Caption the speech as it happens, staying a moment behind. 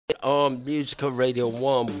on Musical Radio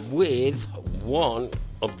 1 with one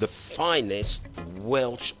of the finest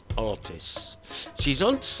Welsh artists. She's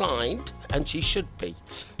unsigned, and she should be.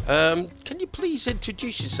 Can you please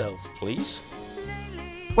introduce yourself, please?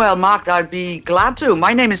 Well, Mark, I'd be glad to.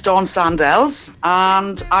 My name is Dawn Sandells,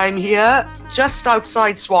 and I'm here just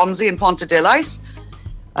outside Swansea in Pontedilais.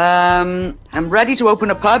 I'm ready to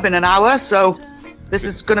open a pub in an hour, so this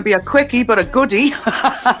is going to be a quickie but a goodie.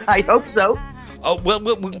 I hope so. Oh, well,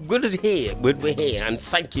 we're here, and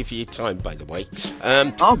thank you for your time, by the way.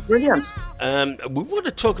 Brilliant. We want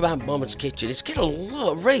to talk about Mama's Kitchen. It's getting a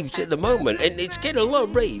lot of raves at the moment, and it's getting a lot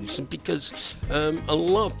of raves because a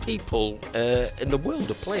lot of people in the world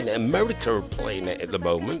are playing it. America are playing it at the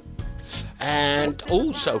moment. And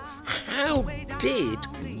also, how did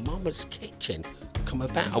Mama's Kitchen come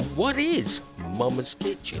about, and what is Mama's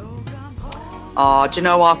Kitchen? Do you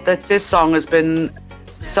know what? This song has been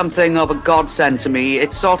something of a godsend to me.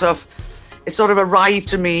 It sort of arrived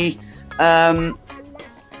to me on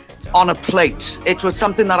a plate. It was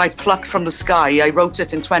something that I plucked from the sky. I wrote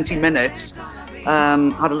it in 20 minutes,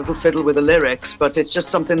 had a little fiddle with the lyrics, but it's just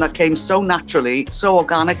something that came so naturally, so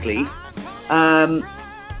organically.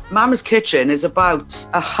 Mama's Kitchen is about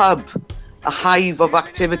a hub, a hive of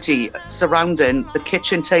activity surrounding the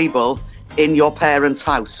kitchen table in your parents'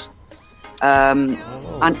 house.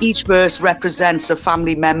 And each verse represents a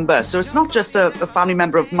family member. So it's not just a family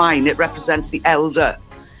member of mine, it represents the elder.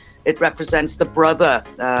 It represents the brother.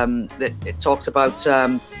 It talks about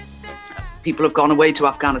people have gone away to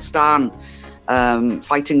Afghanistan,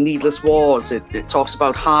 fighting needless wars. It talks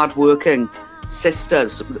about hard-working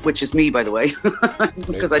sisters, which is me, by the way,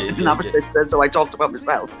 because I didn't have a sister, so I talked about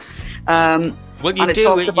myself. Well, you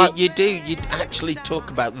actually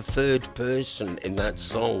talk about the third person in that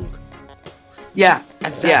song. Yeah,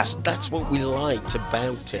 and that's what we liked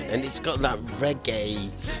about it, and it's got that reggae,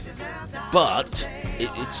 but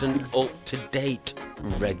it's an up-to-date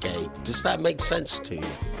reggae. Does that make sense to you?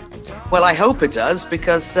 Well, I hope it does,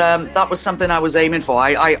 because that was something I was aiming for.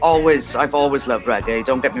 I've always loved reggae,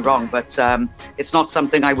 don't get me wrong, but it's not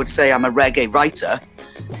something I would say I'm a reggae writer.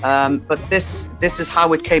 But this is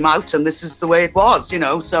how it came out, and this is the way it was, you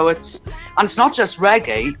know. So it's not just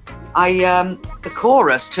reggae. The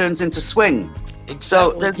chorus turns into swing. Exactly,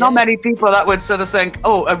 so there's not many people that would sort of think,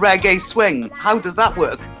 oh, a reggae swing, how does that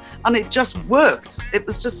work? And it just worked. It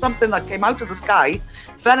was just something that came out of the sky,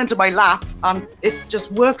 fell into my lap, and it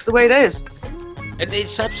just works the way it is. And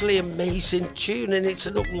it's absolutely amazing tune, and it's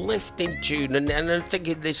an uplifting tune, and I'm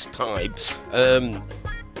thinking this time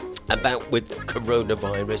about with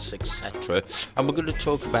coronavirus, etc. And we're going to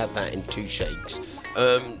talk about that in two shakes.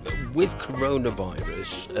 With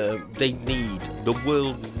coronavirus, the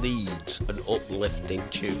world needs an uplifting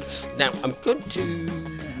tune. Now, I'm going to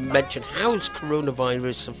mention how has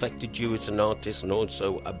coronavirus affected you as an artist and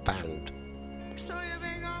also a band?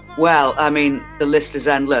 Well, I mean, the list is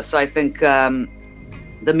endless. I think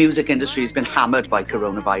the music industry has been hammered by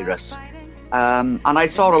coronavirus. And I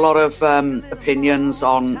saw a lot of opinions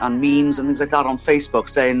and memes and things like that on Facebook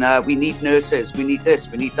saying, we need nurses, we need this,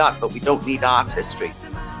 we need that, but we don't need artistry.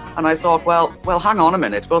 And I thought, well, hang on a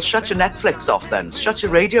minute. Well, shut your Netflix off then. Shut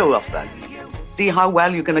your radio off then. See how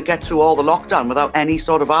well you're going to get through all the lockdown without any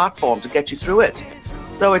sort of art form to get you through it.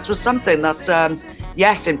 So it was something that,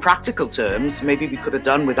 yes, in practical terms, maybe we could have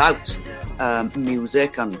done without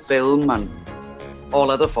music and film and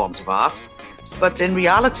all other forms of art. But in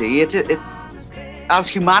reality, it as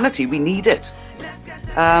humanity, we need it.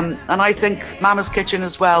 And I think Mama's Kitchen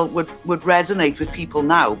as well would resonate with people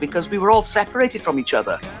now because we were all separated from each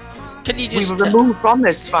other. We were removed from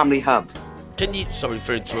this family hub. Sorry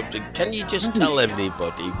for interrupting, can you just tell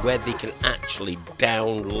everybody where they can actually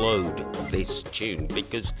download this tune?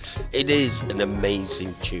 Because it is an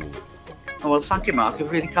amazing tune. Oh, well, thank you, Mark. You're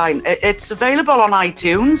really kind. It's available on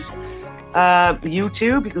iTunes,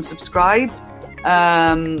 YouTube, you can subscribe.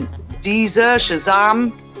 Deezer,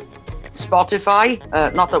 Shazam, Spotify.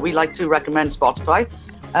 Not that we like to recommend Spotify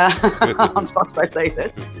on Spotify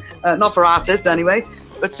playlists. Not for artists anyway,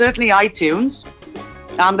 but certainly iTunes.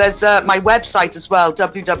 And there's my website as well,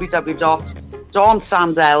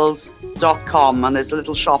 www.dawnsandells.com. And there's a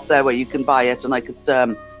little shop there where you can buy it, and I could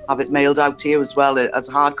have it mailed out to you as well as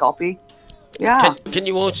a hard copy. Yeah. Can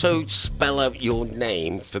you also spell out your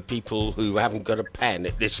name for people who haven't got a pen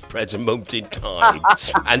at this present moment in time?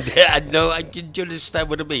 and no, I can understand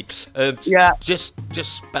what I mean. Yeah. Just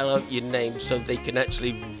spell out your name so they can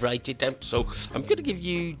actually write it down. So I'm going to give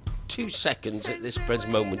you 2 seconds at this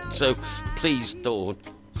present moment. So please, Dawn,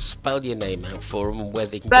 spell your name out for them and where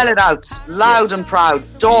they can Spell get it out loud and proud.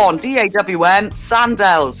 Dawn, Dawn,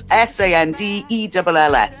 Sandells,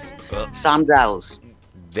 Sandells. Sandells.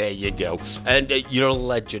 There you go. And you're a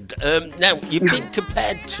legend. Now, you've been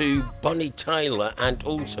compared to Bonnie Tyler and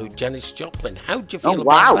also Janis Joplin. How do you feel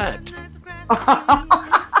about that?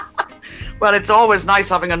 Well, it's always nice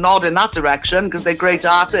having a nod in that direction because they're great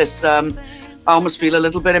artists. I almost feel a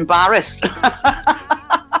little bit embarrassed.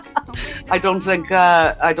 I don't think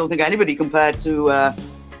anybody can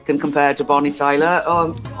compare to Bonnie Tyler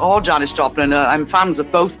or Janis Joplin. I'm fans of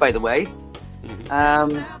both, by the way.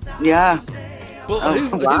 Yeah. But who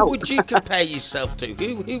would you compare yourself to?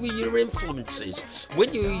 Who were your influences?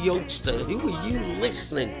 When you were a youngster, who were you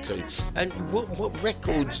listening to? And what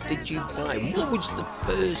records did you buy? What was the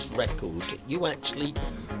first record you actually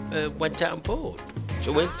went out and bought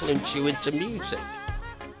to influence you into music?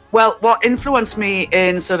 Well, what influenced me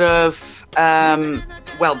in sort of,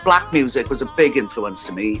 black music was a big influence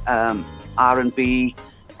to me. R&B,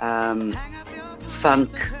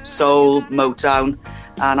 funk, soul, Motown.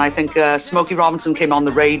 And I think Smokey Robinson came on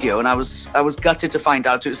the radio, and I was gutted to find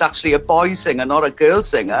out it was actually a boy singer, not a girl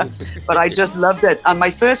singer. But I just loved it. And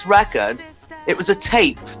my first record, it was a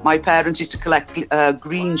tape. My parents used to collect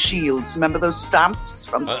green shields. Remember those stamps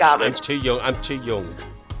from the garage? I'm too young.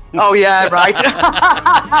 Oh, yeah, right.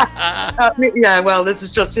 Yeah, well, this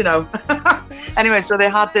is just, Anyway, so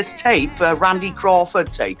they had this tape, Randy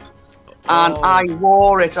Crawford tape. And I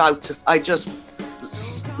wore it out. I just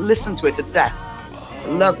listened to it to death.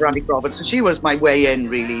 Love Randy Crawford. So she was my way in,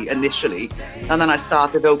 really, initially. And then I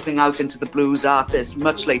started opening out into the blues artists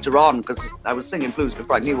much later on because I was singing blues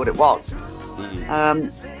before I knew what it was. I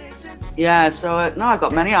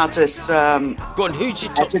got many artists. Go on, who's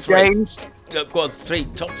your top three? James. Go on,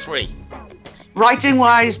 top three.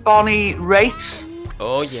 Writing-wise, Bonnie Raitt.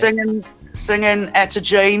 Oh, yeah. Singing Etta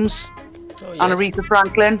James. Oh, yeah. And Aretha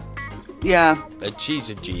Franklin. Yeah. And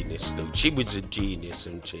she's a genius, though. She was a genius,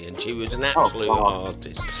 and she was an absolute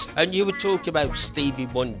artist. And you were talking about Stevie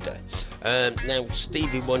Wonder. Now,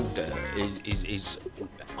 Stevie Wonder is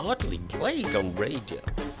hardly played on radio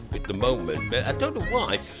at the moment. I don't know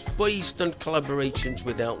why, but he's done collaborations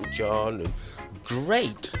with Elton John and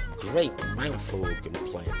great mouth organ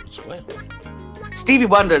player as well. Stevie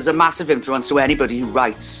Wonder is a massive influence to anybody who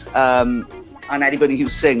writes. And anybody who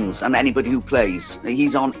sings and anybody who plays.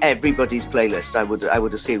 He's on everybody's playlist, I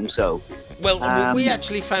would assume so. Well, we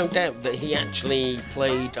actually found out that he actually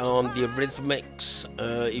played on the Eurythmics.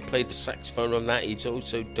 He played the saxophone on that. He's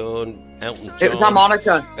also done Elton John. It was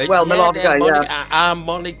harmonica. Melodica, yeah.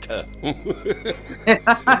 Harmonica.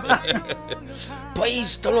 But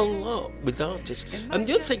he's done a lot with artists. And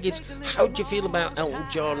the other thing is, how do you feel about Elton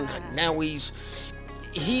John? Now he's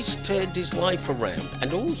turned his life around,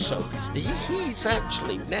 and also he's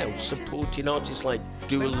actually now supporting artists like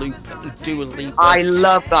Dua Lipa. I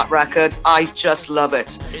love that record. I just love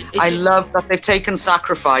it. I love that they've taken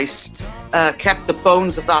Sacrifice, kept the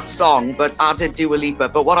bones of that song, but added Dua Lipa.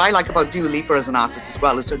 But what I like about Dua Lipa as an artist as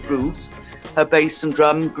well is her grooves, her bass and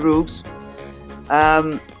drum grooves.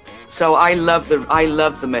 So I love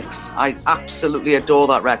the mix. I absolutely adore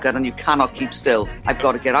that record, and you cannot keep still. I've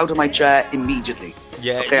got to get out of my chair immediately.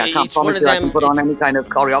 Yeah, okay, I can't promise you I can put on any kind of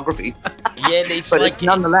choreography. Yeah, it's but like it's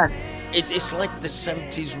nonetheless. It's like the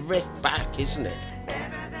 70s riff back, isn't it?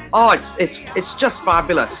 Oh, it's just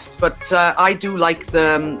fabulous. But I do like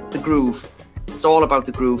the groove. It's all about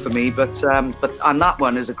the groove for me. But and that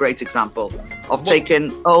one is a great example of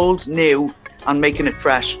taking old, new, and making it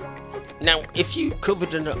fresh. Now, if you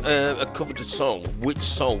covered a song, which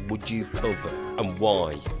song would you cover and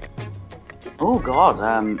why? Oh God.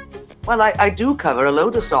 Well, I do cover a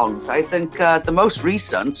load of songs. I think the most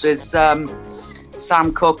recent is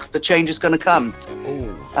Sam Cooke, The Change Is Gonna Come.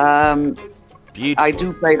 Beautiful. I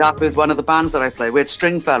do play that with one of the bands that I play with,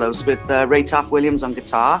 Stringfellows, with Ray Taff Williams on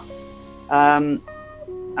guitar. And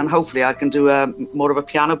hopefully I can do more of a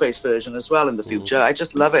piano-based version as well in the future. I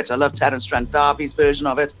just love it. I love Terence Trent D'Arby's version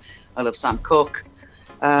of it. I love Sam Cooke.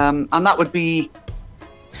 And that would be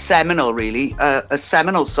seminal, really. A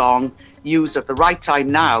seminal song used at the right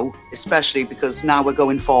time now, especially because now we're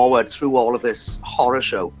going forward through all of this horror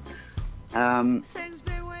show.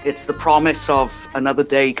 It's the promise of another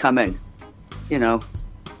day coming,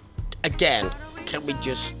 Again, can we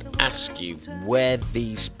just ask you where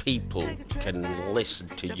these people can listen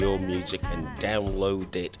to your music and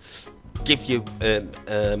download it? Give your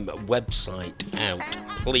website out,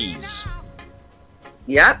 please.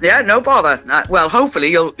 Yeah, no bother. Well,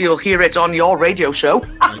 hopefully you'll hear it on your radio show.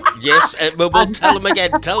 Yes, we'll tell them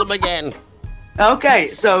again.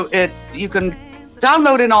 Okay, so you can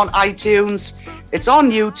download it on iTunes. It's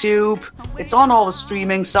on YouTube. It's on all the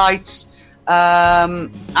streaming sites.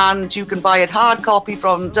 And you can buy it hard copy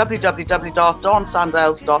from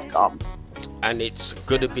www.dawnsandells.com. And it's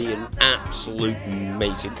going to be an absolute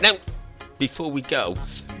amazing. Now, before we go,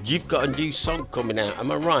 you've got a new song coming out.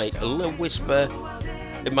 Am I right? A little whisper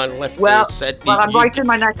in my left ear said... Well, I'm writing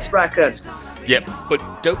my next record. Yep,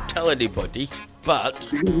 but don't tell anybody. But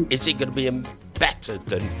is it going to be better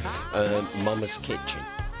than Mama's Kitchen?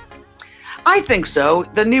 I think so.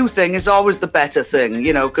 The new thing is always the better thing,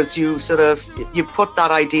 you know, because you put that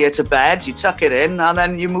idea to bed, you tuck it in, and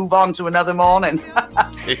then you move on to another morning.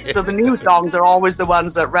 So the new songs are always the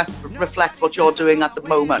ones that reflect what you're doing at the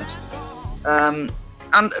moment. And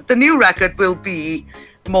the new record will be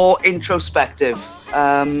more introspective.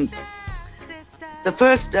 The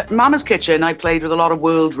first, Mama's Kitchen, I played with a lot of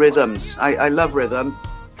world rhythms. I love rhythm.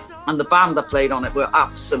 And the band that played on it were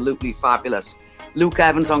absolutely fabulous. Luke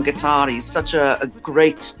Evans on guitar, he's such a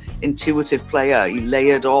great intuitive player. He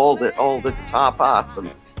layered all the guitar parts,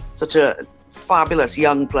 and such a fabulous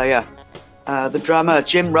young player. The drummer,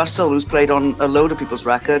 Jim Russell, who's played on a load of people's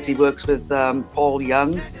records, he works with Paul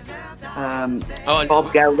Young.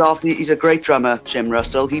 Bob Geldof, he's a great drummer, Jim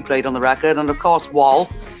Russell. He played on the record. And of course,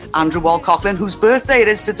 Andrew Wall Coughlin, whose birthday it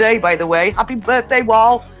is today, by the way. Happy birthday,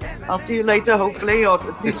 Wall. I'll see you later, hopefully, or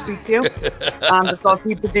at least speak to you. And of course,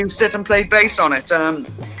 he produced it and played bass on it.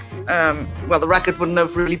 Well, the record wouldn't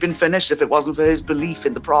have really been finished if it wasn't for his belief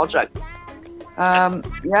in the project.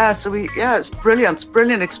 It's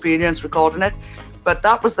brilliant experience recording it. But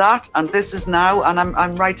that was that, and this is now, and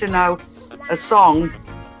I'm writing now a song.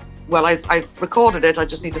 Well, I've recorded it. I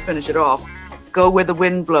just need to finish it off. Go Where the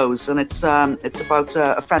Wind Blows, and it's about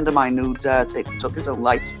a friend of mine who took his own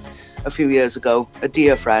life a few years ago. A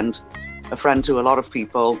dear friend, a friend to a lot of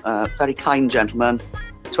people, very kind gentleman.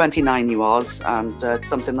 29 he was, and it's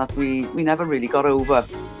something that we never really got over.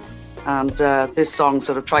 And this song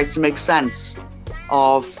sort of tries to make sense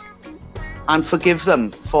of and forgive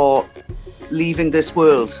them for leaving this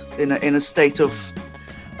world in a state of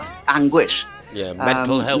anguish. Yeah,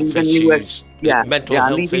 mental health issues. Mental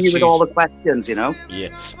health leaving issues. You with all the questions, you know.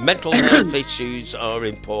 Yeah, mental health issues are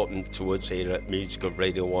important to us here at Musical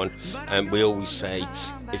Radio 1, and we always say,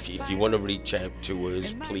 if you want to reach out to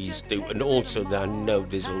us, please do. And also, I know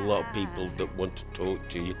there's a lot of people that want to talk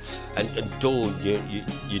to you. And Dawn, you're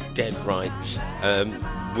dead right.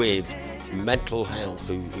 With mental health,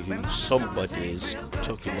 who somebody is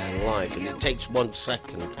taking their life, and it takes 1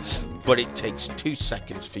 second, but it takes 2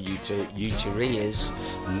 seconds for you to use your ears,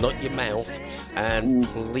 not your mouth, and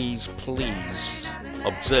please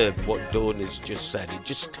observe what Dawn has just said. It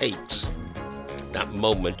just takes that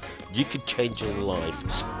moment. You could change your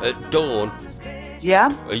life. Dawn,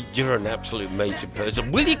 yeah, you're an absolute amazing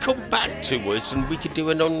person. Will you come back to us and we could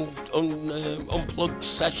do an unplugged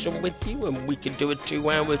session with you, and we could do a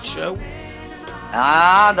 2-hour show?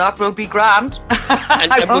 That will be grand.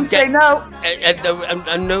 I won't say no.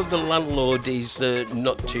 I know the landlord is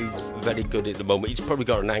not too very good at the moment. He's probably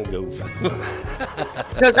got an hangover.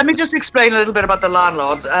 Let me just explain a little bit about the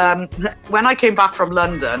landlord. When I came back from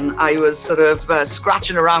London, I was sort of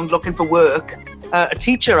scratching around looking for work. A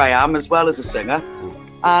teacher I am, as well as a singer.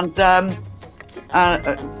 And, I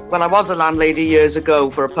was a landlady years ago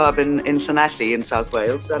for a pub in Llanelli in South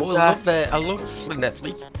Wales. And, I love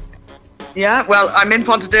Llanelli. Yeah, well, I'm in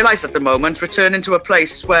Pontarddulais at the moment, returning to a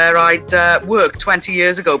place where I'd worked 20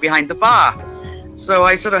 years ago behind the bar. So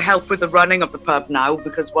I sort of help with the running of the pub now,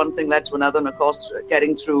 because one thing led to another, and of course,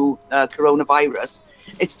 getting through coronavirus.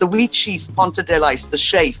 It's the Wheat Sheaf Pontarddulais, the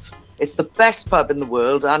Sheaf. It's the best pub in the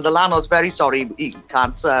world, and the landlord's very sorry he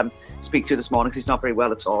can't speak to you this morning because he's not very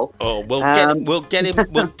well at all. Oh, we'll get him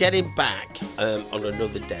back on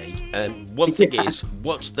another day. One thing is,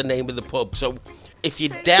 what's the name of the pub? So if you're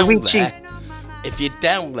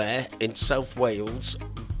down there in South Wales,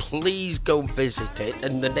 please go and visit it.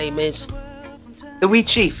 And the name is the Wheat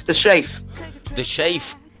Sheaf, the Sheaf. The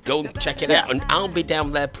Sheaf. Go and check it out, and I'll be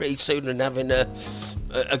down there pretty soon and having a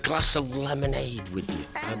glass of lemonade with you.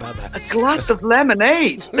 How about that? A glass of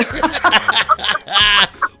lemonade?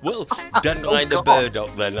 Well, don't mind the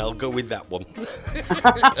Burdock then. I'll go with that one.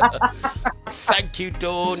 Thank you,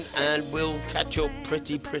 Dawn, and we'll catch up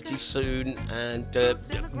pretty soon. And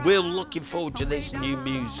we're looking forward to this new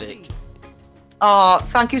music. Oh,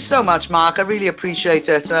 thank you so much, Mark. I really appreciate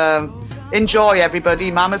it. Enjoy, everybody.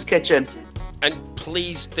 Mama's Kitchen. And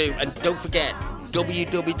please do. And don't forget,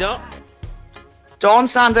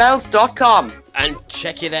 www.dawnsandells.com. And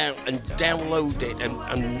check it out and download it.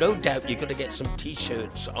 And no doubt you're going to get some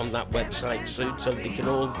T-shirts on that website soon, so they can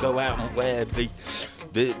all go out and wear the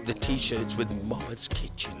the T-shirts with Mama's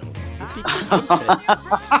Kitchen on. It'd be good, wouldn't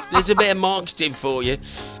it? There's a bit of marketing for you.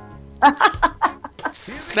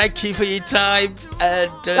 Thank you for your time.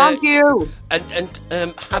 And, thank you.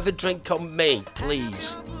 And have a drink on me,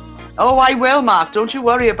 please. Oh, I will, Mark. Don't you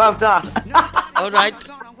worry about that. All right.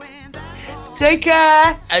 Take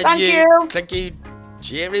care. And Thank you. Thank you.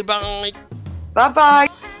 Cheery, bye. Bye-bye.